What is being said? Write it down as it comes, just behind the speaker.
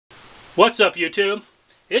What's up, YouTube?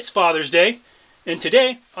 It's Father's Day, and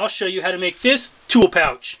today I'll show you how to make this tool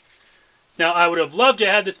pouch. Now, I would have loved to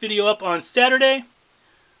have this video up on Saturday,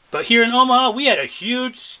 but here in Omaha we had a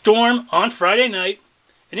huge storm on Friday night,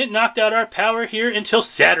 and it knocked out our power here until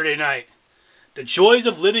Saturday night. The joys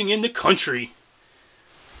of living in the country.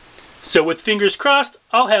 So with fingers crossed,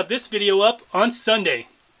 I'll have this video up on Sunday,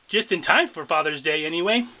 just in time for Father's Day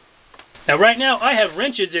anyway. Now right now I have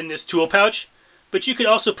wrenches in this tool pouch, but you could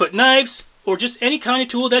also put knives or just any kind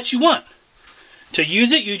of tool that you want. To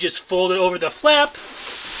use it, you just fold it over the flap,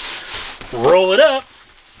 roll it up,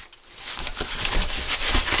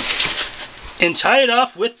 and tie it off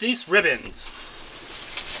with these ribbons.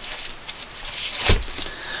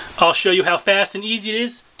 I'll show you how fast and easy it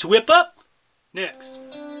is to whip up next.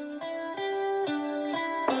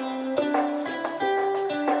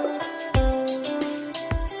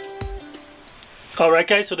 Alright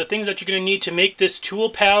guys, so the things that you're going to need to make this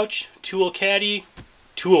tool pouch, tool caddy,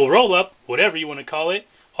 tool roll-up, whatever you want to call it,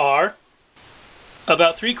 are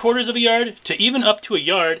about 3/4 of a yard to even up to a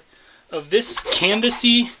yard of this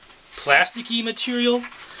canvasy, plasticky material.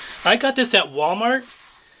 I got this at Walmart,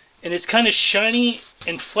 and it's kind of shiny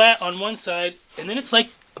and flat on one side, and then it's like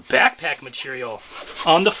a backpack material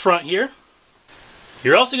on the front here.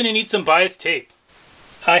 You're also going to need some bias tape.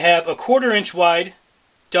 I have a 1/4 inch wide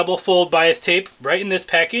double fold bias tape right in this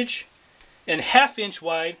package, and 1/2 inch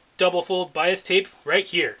wide double fold bias tape right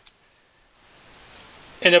here.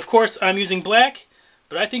 And of course I'm using black,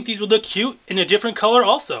 but I think these would look cute in a different color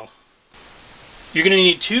also. You're going to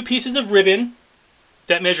need 2 pieces of ribbon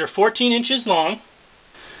that measure 14 inches long.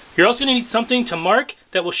 You're also going to need something to mark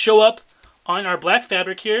that will show up on our black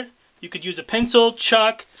fabric here. You could use a pencil,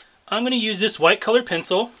 chalk. I'm going to use this white color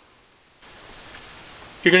pencil.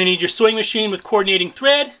 You're going to need your sewing machine with coordinating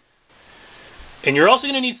thread. And you're also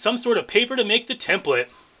going to need some sort of paper to make the template.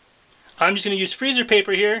 I'm just going to use freezer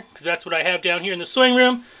paper here, because that's what I have down here in the sewing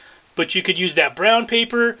room. But you could use that brown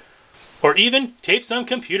paper, or even tape some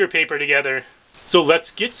computer paper together. So let's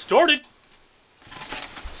get started.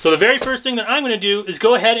 So the very first thing that I'm going to do is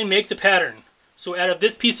go ahead and make the pattern. So out of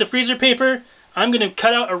this piece of freezer paper, I'm going to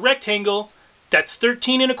cut out a rectangle that's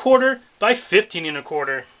 13 1/4 by 15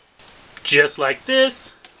 1/4. Just like this.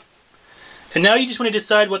 And now you just want to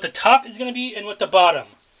decide what the top is going to be and what the bottom.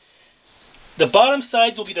 The bottom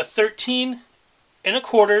sides will be the 13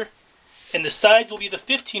 1/4, and the sides will be the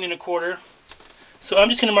 15 1/4. So I'm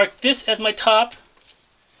just going to mark this as my top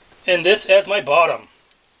and this as my bottom.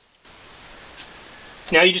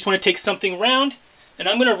 Now you just want to take something round, and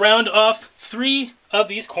I'm going to round off 3 of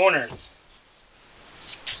these corners,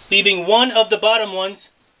 leaving one of the bottom ones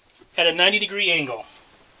at a 90-degree angle.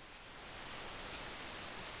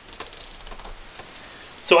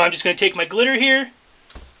 So I'm just going to take my glitter here,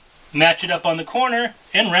 match it up on the corner,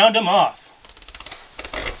 and round them off.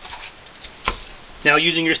 Now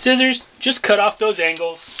using your scissors, just cut off those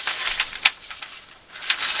angles.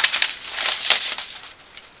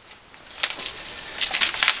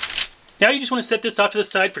 Now you just want to set this off to the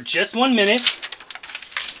side for just 1 minute.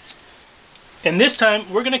 And this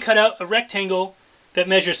time we're going to cut out a rectangle that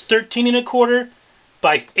measures 13 1/4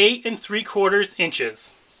 by 8 3/4 inches.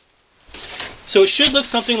 So it should look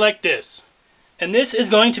something like this. And this is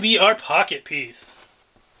going to be our pocket piece.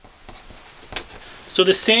 So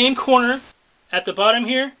the same corner at the bottom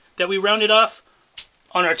here that we rounded off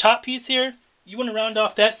on our top piece here, you want to round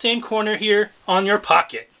off that same corner here on your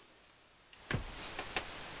pocket.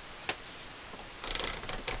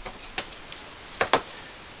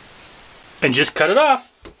 And just cut it off.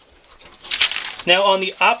 Now on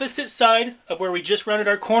the opposite side of where we just rounded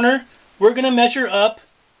our corner, we're going to measure up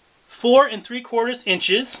 4 3/4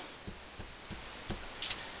 inches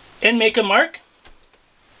and make a mark.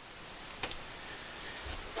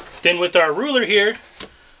 Then with our ruler here,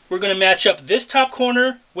 we're going to match up this top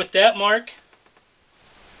corner with that mark,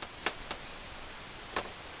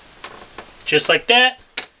 just like that,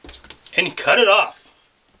 and cut it off.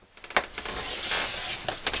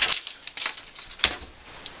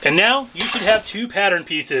 And now you should have 2 pattern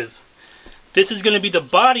pieces. This is going to be the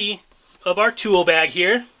body of our tool bag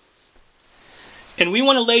here. And we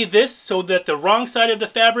want to lay this so that the wrong side of the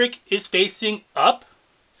fabric is facing up.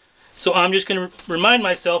 So I'm just going to remind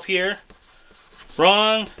myself here,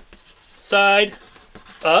 wrong side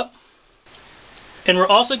up. And we're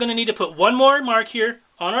also going to need to put one more mark here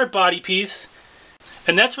on our body piece,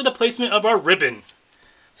 and that's for the placement of our ribbon.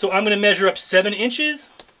 So I'm going to measure up 7 inches.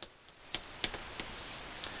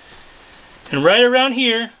 And right around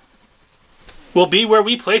here will be where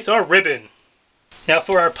we place our ribbon. Now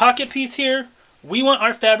for our pocket piece here, we want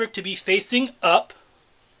our fabric to be facing up.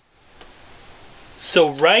 So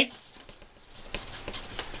right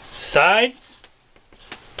sides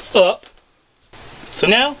up. So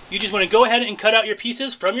now you just want to go ahead and cut out your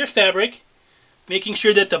pieces from your fabric, making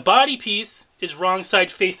sure that the body piece is wrong side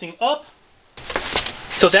facing up.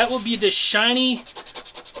 So that will be the shiny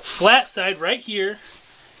flat side right here.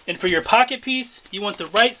 And for your pocket piece, you want the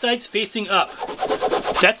right sides facing up.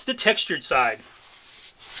 That's the textured side.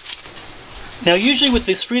 Now usually with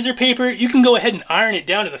this freezer paper, you can go ahead and iron it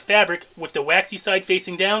down to the fabric with the waxy side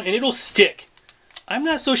facing down and it'll stick. I'm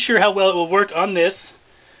not so sure how well it will work on this.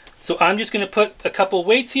 So I'm just going to put a couple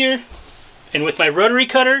weights here, and with my rotary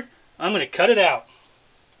cutter, I'm going to cut it out.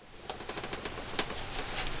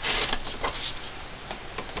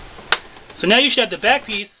 So now you should have the back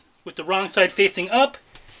piece with the wrong side facing up,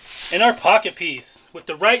 and our pocket piece with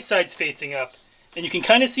the right sides facing up. And you can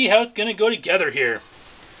kind of see how it's going to go together here.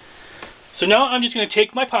 So now I'm just going to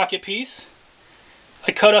take my pocket piece.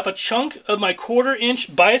 I cut off a chunk of my 1/4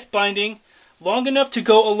 inch bias binding long enough to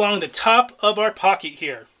go along the top of our pocket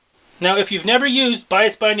here. Now if you've never used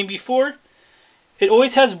bias binding before, it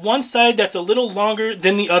always has one side that's a little longer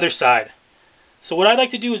than the other side. So what I like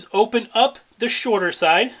to do is open up the shorter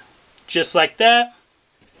side, just like that,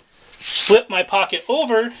 flip my pocket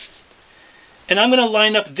over, and I'm going to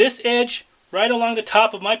line up this edge right along the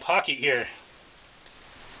top of my pocket here.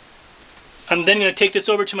 I'm then going to take this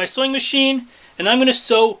over to my sewing machine, and I'm going to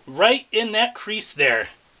sew right in that crease there.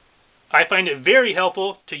 I find it very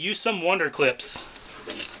helpful to use some Wonder Clips.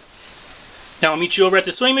 Now I'll meet you over at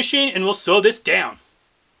the sewing machine and we'll sew this down.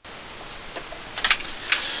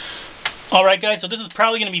 Alright guys, so this is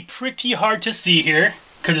probably going to be pretty hard to see here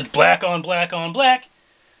because it's black on black on black.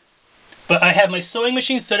 But I have my sewing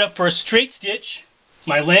machine set up for a straight stitch.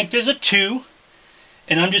 My length is a 2.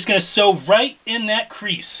 And I'm just going to sew right in that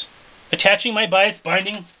crease, attaching my bias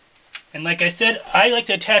binding. And like I said, I like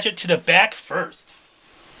to attach it to the back first.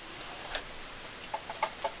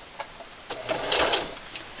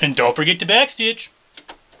 And don't forget to backstitch.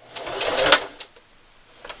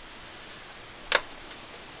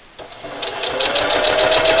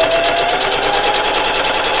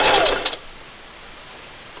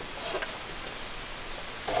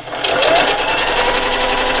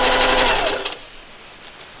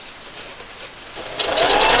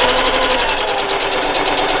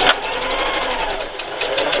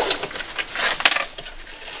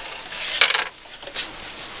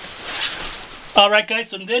 Alright guys,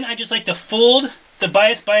 so then I just like to fold the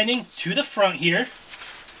bias binding to the front here.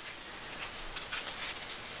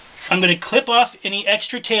 I'm going to clip off any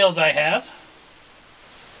extra tails I have.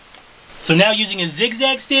 So now using a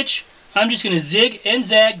zigzag stitch, I'm just going to zig and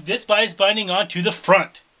zag this bias binding onto the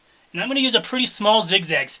front. And I'm going to use a pretty small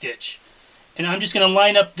zigzag stitch. And I'm just going to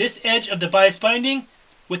line up this edge of the bias binding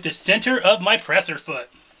with the center of my presser foot.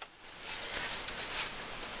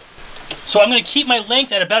 So I'm going to keep my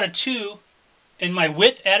length at about a 2 and my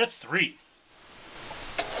width at a 3.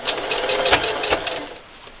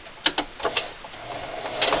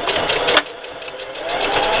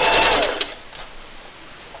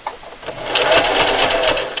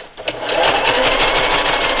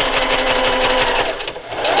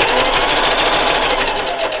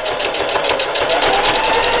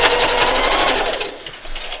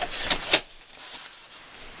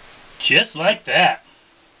 Just like that.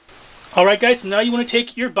 Alright guys, so now you want to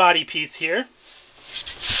take your body piece here.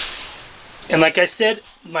 And like I said,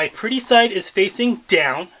 my pretty side is facing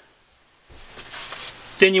down.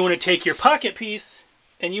 Then you want to take your pocket piece,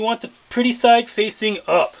 and you want the pretty side facing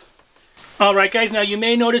up. Alright guys, now you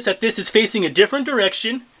may notice that this is facing a different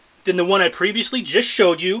direction than the one I previously just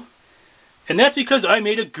showed you. And that's because I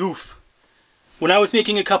made a goof. When I was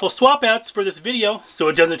making a couple swap outs for this video, so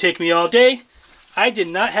it doesn't take me all day, I did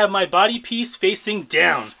not have my body piece facing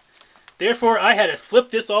down. Therefore, I had to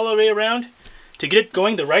flip this all the way around to get it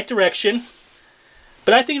going the right direction.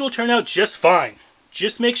 But I think it will turn out just fine.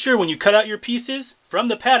 Just make sure when you cut out your pieces from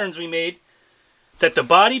the patterns we made that the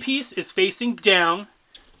body piece is facing down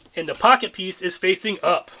and the pocket piece is facing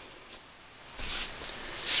up.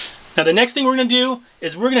 Now the next thing we're going to do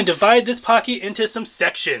is we're going to divide this pocket into some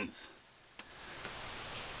sections.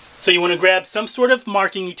 So you want to grab some sort of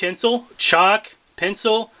marking utensil, chalk,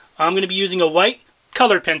 pencil. I'm going to be using a white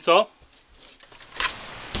colored pencil.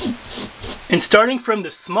 And starting from the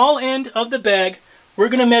small end of the bag, we're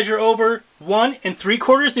going to measure over 1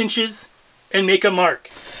 3/4 inches and make a mark.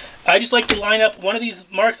 I just like to line up one of these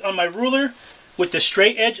marks on my ruler with the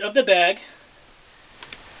straight edge of the bag.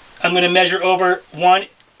 I'm going to measure over 1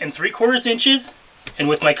 3/4 inches and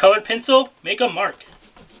with my colored pencil, make a mark.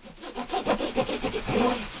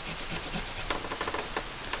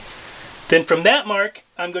 Then from that mark,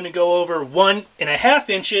 I'm going to go over 1 1/2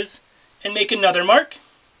 inches and make another mark.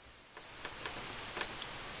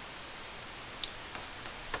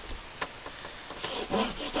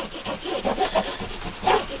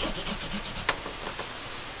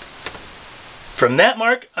 From that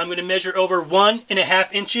mark, I'm going to measure over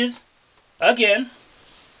 1.5 inches again.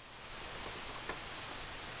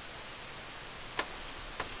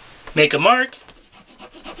 Make a mark.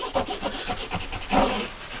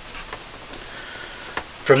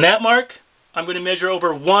 From that mark, I'm going to measure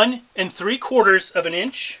over 1 3/4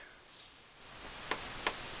 inch.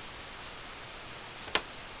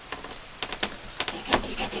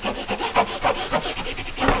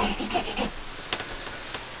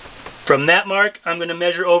 From that mark, I'm going to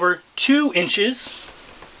measure over 2 inches.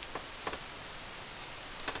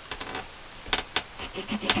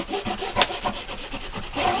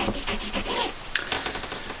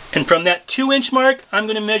 And from that 2-inch mark, I'm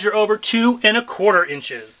going to measure over 2 1/4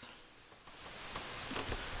 inches.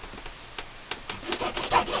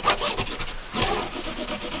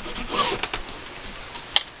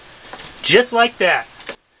 Just like that.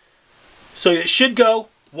 So it should go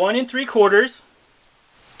 1 3/4,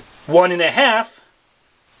 1 1/2,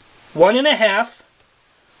 1 1/2,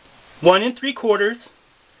 1 3/4,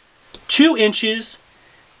 2 inches,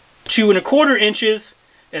 2 1/4 inches,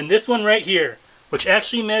 and this one right here, which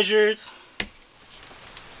actually measures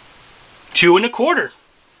 2 1/4.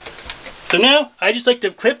 So now I just like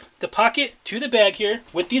to clip the pocket to the bag here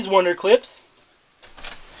with these wonder clips,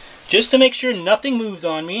 just to make sure nothing moves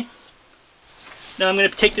on me. Now I'm going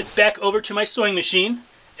to take this back over to my sewing machine,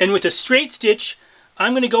 and with a straight stitch,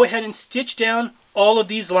 I'm going to go ahead and stitch down all of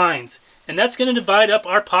these lines, and that's going to divide up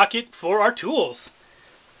our pocket for our tools.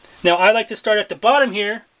 Now I like to start at the bottom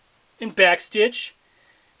here and back stitch,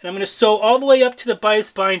 and I'm going to sew all the way up to the bias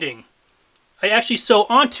binding. I actually sew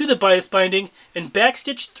onto the bias binding and back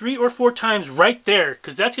stitch 3 or 4 times right there,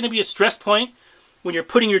 because that's going to be a stress point when you're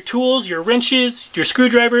putting your tools, your wrenches, your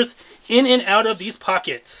screwdrivers in and out of these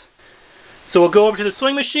pockets. So we'll go over to the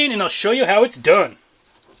sewing machine and I'll show you how it's done.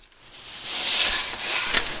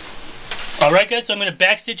 Alright guys, so I'm going to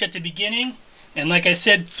back stitch at the beginning, and like I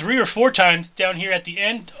said, 3 or 4 times down here at the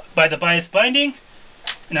end by the bias binding,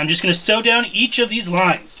 and I'm just going to sew down each of these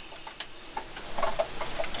lines.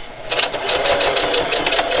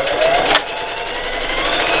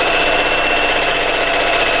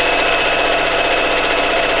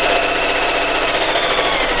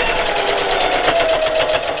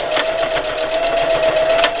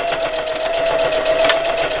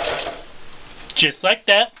 Just like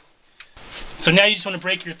that. So now you just want to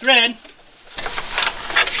break your thread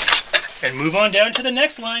and move on down to the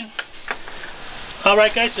next line.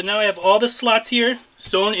 Alright guys, so now I have all the slots here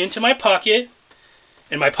sewn into my pocket,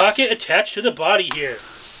 and my pocket attached to the body here.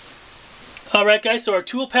 Alright guys, so our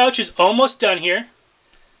tool pouch is almost done here.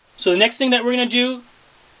 So the next thing that we're going to do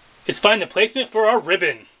is find the placement for our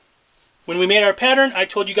ribbon. When we made our pattern, I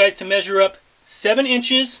told you guys to measure up 7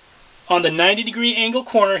 inches on the 90-degree angle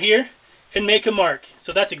corner here and make a mark.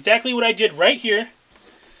 So that's exactly what I did right here.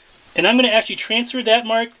 And I'm going to actually transfer that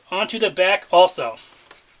mark onto the back also.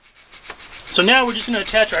 So now we're just going to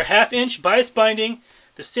attach our 1/2 inch bias binding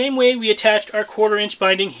the same way we attached our 1/4 inch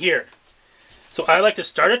binding here. So I like to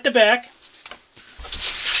start at the back.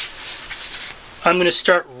 I'm going to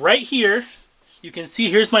start right here. You can see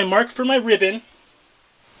here's my mark for my ribbon.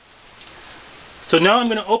 So now I'm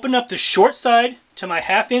going to open up the short side to my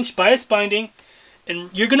 1/2 inch bias binding,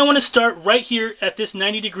 and you're going to want to start right here at this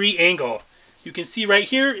 90-degree angle. You can see right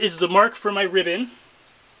here is the mark for my ribbon.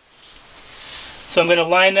 So I'm going to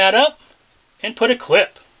line that up and put a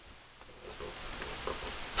clip.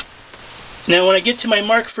 Now when I get to my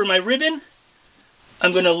mark for my ribbon,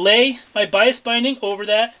 I'm going to lay my bias binding over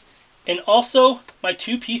that and also my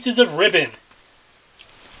 2 pieces of ribbon,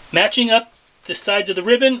 matching up the sides of the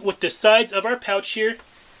ribbon with the sides of our pouch here,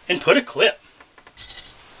 and put a clip.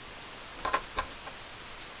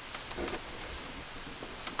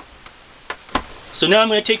 So now I'm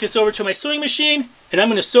going to take this over to my sewing machine, and I'm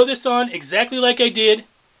going to sew this on exactly like I did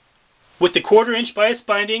with the 1/4 inch bias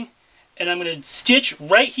binding, and I'm going to stitch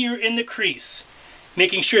right here in the crease,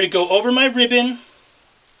 making sure to go over my ribbon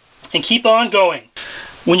and keep on going.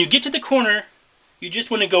 When you get to the corner, you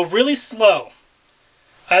just want to go really slow.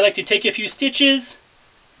 I like to take a few stitches,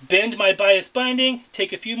 bend my bias binding,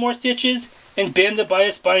 take a few more stitches, and bend the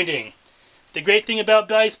bias binding. The great thing about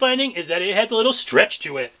bias binding is that it has a little stretch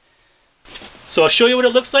to it. So I'll show you what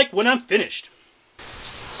it looks like when I'm finished.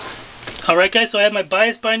 Alright guys, so I have my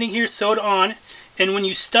bias binding here sewed on, and when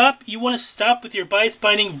you stop, you want to stop with your bias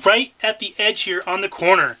binding right at the edge here on the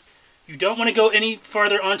corner. You don't want to go any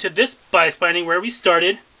farther onto this bias binding where we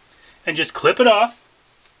started, and just clip it off.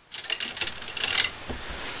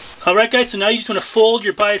 Alright guys, so now you just want to fold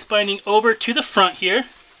your bias binding over to the front here.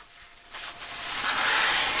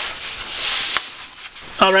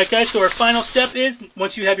 Alright guys, so our final step is,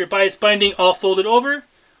 once you have your bias binding all folded over,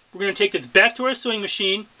 we're going to take this back to our sewing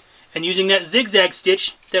machine, and using that zigzag stitch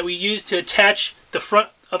that we used to attach the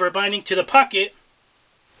front of our binding to the pocket,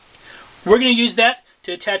 we're going to use that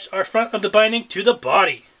to attach our front of the binding to the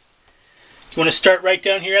body. You want to start right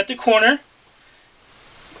down here at the corner.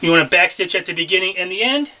 You want to back stitch at the beginning and the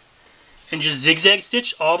end, and just zigzag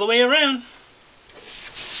stitch all the way around.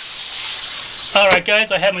 Alright guys,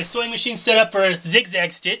 I have my sewing machine set up for a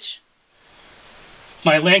zigzag stitch.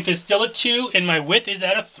 My length is still a 2 and my width is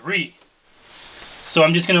at a 3. So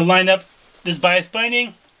I'm just going to line up this bias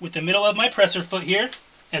binding with the middle of my presser foot here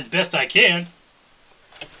as best I can.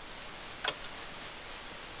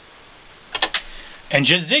 And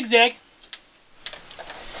just zigzag.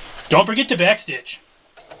 Don't forget to backstitch.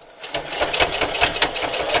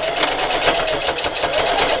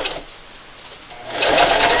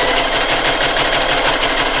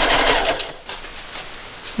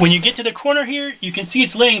 When you get to the corner here, you can see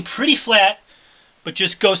it's laying pretty flat, but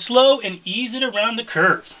just go slow and ease it around the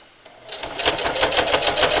curve.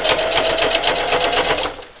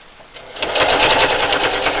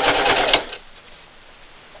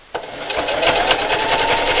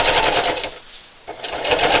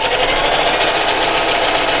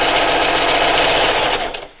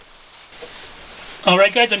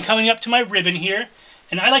 Alright guys, I'm coming up to my ribbon here,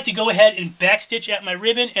 and I like to go ahead and backstitch at my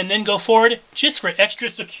ribbon and then go forward just for extra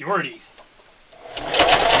security.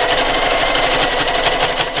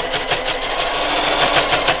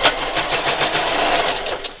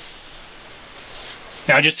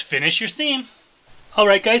 Now just finish your seam.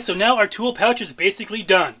 Alright guys, so now our tool pouch is basically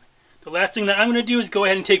done. The last thing that I'm going to do is go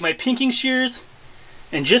ahead and take my pinking shears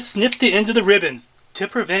and just snip the ends of the ribbon to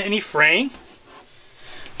prevent any fraying.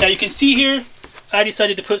 Now you can see here, I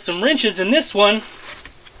decided to put some wrenches in this one.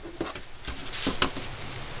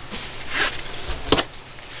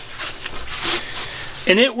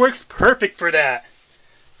 And it works perfect for that.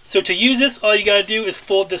 So to use this, all you gotta do is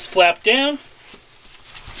fold this flap down,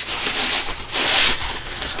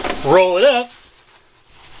 roll it up,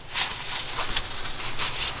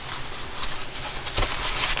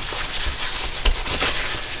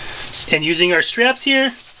 and using our straps here,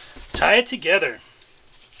 tie it together.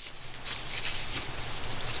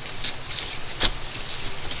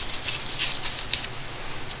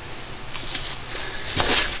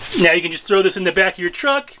 Now you can just throw this in the back of your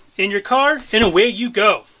truck, in your car, and away you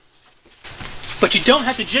go. But you don't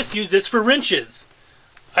have to just use this for wrenches.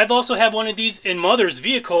 I've also have one of these in Mother's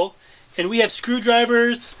vehicle, and we have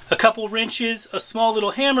screwdrivers, a couple wrenches, a small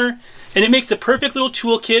little hammer, and it makes a perfect little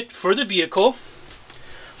toolkit for the vehicle,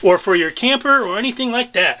 or for your camper, or anything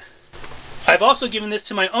like that. I've also given this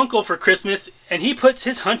to my uncle for Christmas, and he puts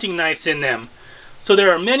his hunting knives in them. So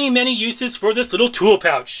there are many, many uses for this little tool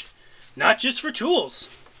pouch, not just for tools.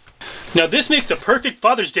 Now this makes a perfect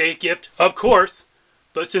Father's Day gift, of course,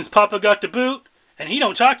 but since Papa got the boot, and he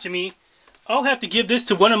don't talk to me, I'll have to give this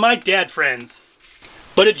to one of my dad friends.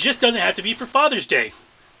 But it just doesn't have to be for Father's Day.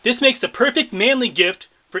 This makes the perfect manly gift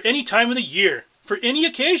for any time of the year, for any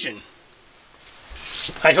occasion.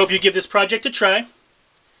 I hope you give this project a try.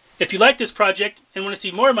 If you like this project and want to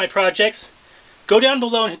see more of my projects, go down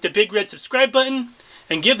below and hit the big red subscribe button,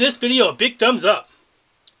 and give this video a big thumbs up.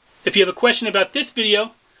 If you have a question about this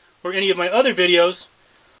video, or any of my other videos,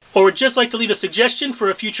 or would just like to leave a suggestion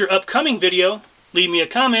for a future upcoming video, leave me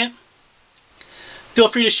a comment.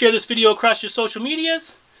 Feel free to share this video across your social medias.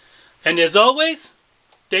 And as always,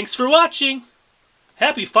 thanks for watching.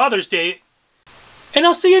 Happy Father's Day, and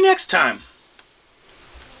I'll see you next time.